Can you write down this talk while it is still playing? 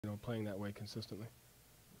playing that way consistently.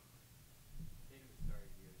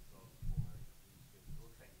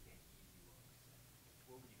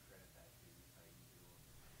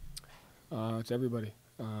 It's everybody.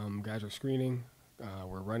 Guys are screening,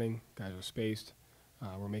 we're running, guys are spaced,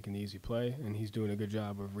 we're making the easy play, and he's doing a good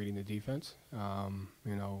job of reading the defense,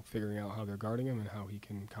 figuring out how they're guarding him and how he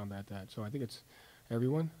can combat that. So I think it's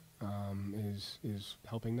everyone is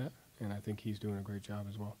helping that, and I think he's doing a great job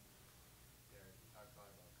as well.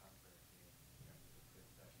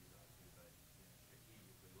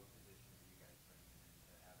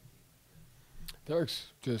 Derrick's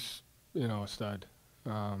just, a stud.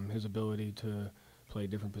 His ability to play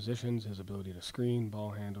different positions, his ability to screen, ball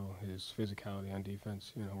handle, his physicality on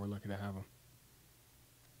defense, we're lucky to have him.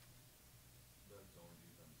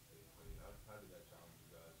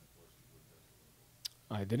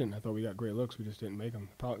 I didn't. I thought we got great looks. We just didn't make them.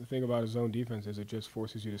 The thing about his zone defense is it just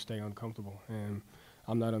forces you to stay uncomfortable. And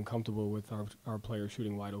I'm not uncomfortable with our players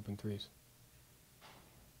shooting wide open threes.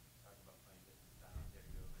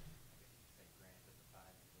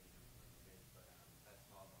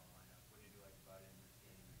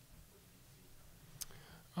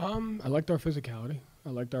 I liked our physicality. I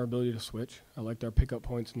liked our ability to switch. I liked our pickup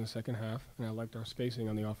points in the second half. And I liked our spacing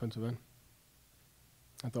on the offensive end.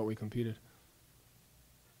 I thought we competed.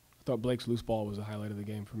 I thought Blake's loose ball was the highlight of the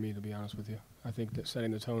game for me, to be honest with you. I think that setting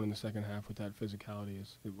the tone in the second half with that physicality,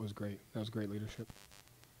 it was great. That was great leadership.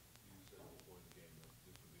 You said before the game that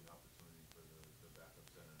this would be an opportunity for the backup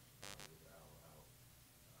center with Al out.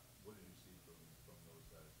 What did you see from those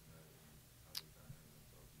guys tonight and how they kind of handled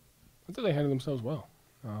themselves? I thought they handled themselves well.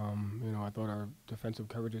 I thought our defensive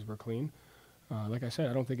coverages were clean. Like I said,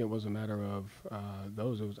 I don't think it was a matter of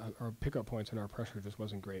those. It was our pickup points and our pressure just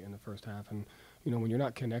wasn't great in the first half. And, when you're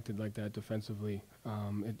not connected like that defensively,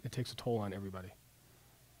 it takes a toll on everybody.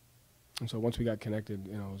 And so once we got connected,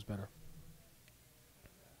 it was better.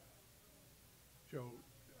 Joe,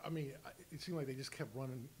 it seemed like they just kept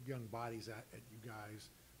running young bodies at you guys.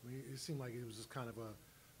 It seemed like it was just kind of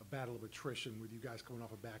a battle of attrition with you guys coming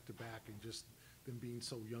off a back-to-back and just them being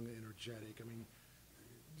so young and energetic.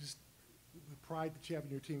 Just the pride that you have in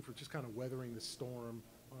your team for just kind of weathering the storm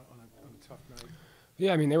on a tough night.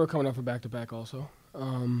 Yeah, they were coming off a back-to-back also.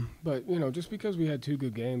 But, just because we had two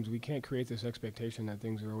good games, we can't create this expectation that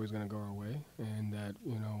things are always going to go our way and that,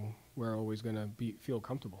 we're always going to feel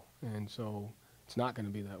comfortable. And so it's not going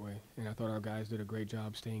to be that way. And I thought our guys did a great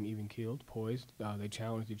job staying even-keeled, poised. They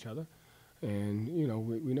challenged each other. And,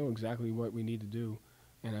 we know exactly what we need to do.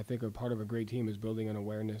 And I think a part of a great team is building an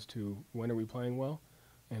awareness to when are we playing well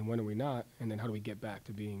and when are we not, and then how do we get back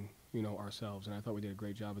to being, ourselves. And I thought we did a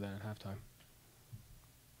great job of that at halftime.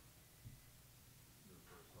 Your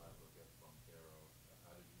first live look at Boncaro,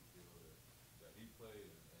 how did you feel that he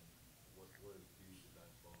played, and what is he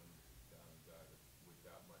besides slowing down a guy with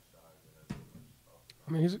that much size and has so much off the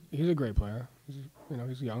top? He's a great player.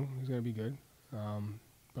 He's young. He's going to be good.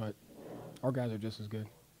 But our guys are just as good.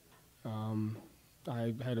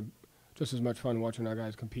 I had just as much fun watching our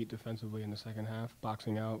guys compete defensively in the second half,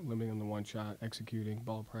 boxing out, limiting them to one shot, executing,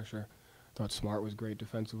 ball pressure. I thought Smart was great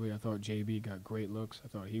defensively. I thought JB got great looks. I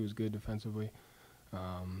thought he was good defensively.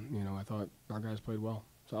 I thought our guys played well.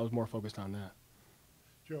 So I was more focused on that.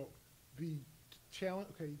 Joe, the challenge,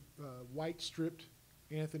 White stripped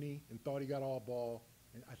Anthony and thought he got all ball.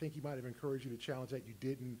 And I think he might have encouraged you to challenge that. You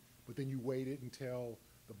didn't, but then you waited until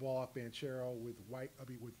the ball off Banchero with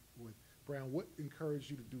with Brown. What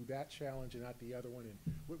encouraged you to do that challenge and not the other one, and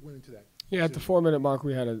what went into that? Yeah, at the 4-minute mark,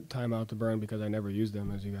 we had a timeout to burn because I never used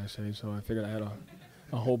them, as you guys say, so I figured I had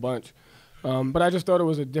a whole bunch. But I just thought it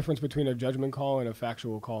was a difference between a judgment call and a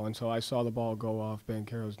factual call, and so I saw the ball go off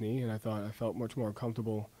Banchero's knee, and I thought I felt much more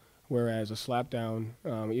comfortable, whereas a slap down,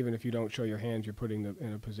 even if you don't show your hands, you're putting them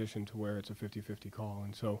in a position to where it's a 50-50 call,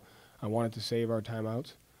 and so I wanted to save our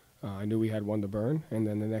timeouts. I knew we had one to burn, and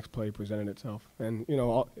then the next play presented itself. And,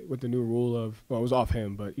 with the new rule of, it was off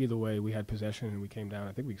him, but either way, we had possession and we came down.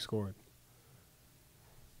 I think we scored.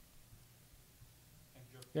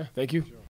 Yeah, thank you.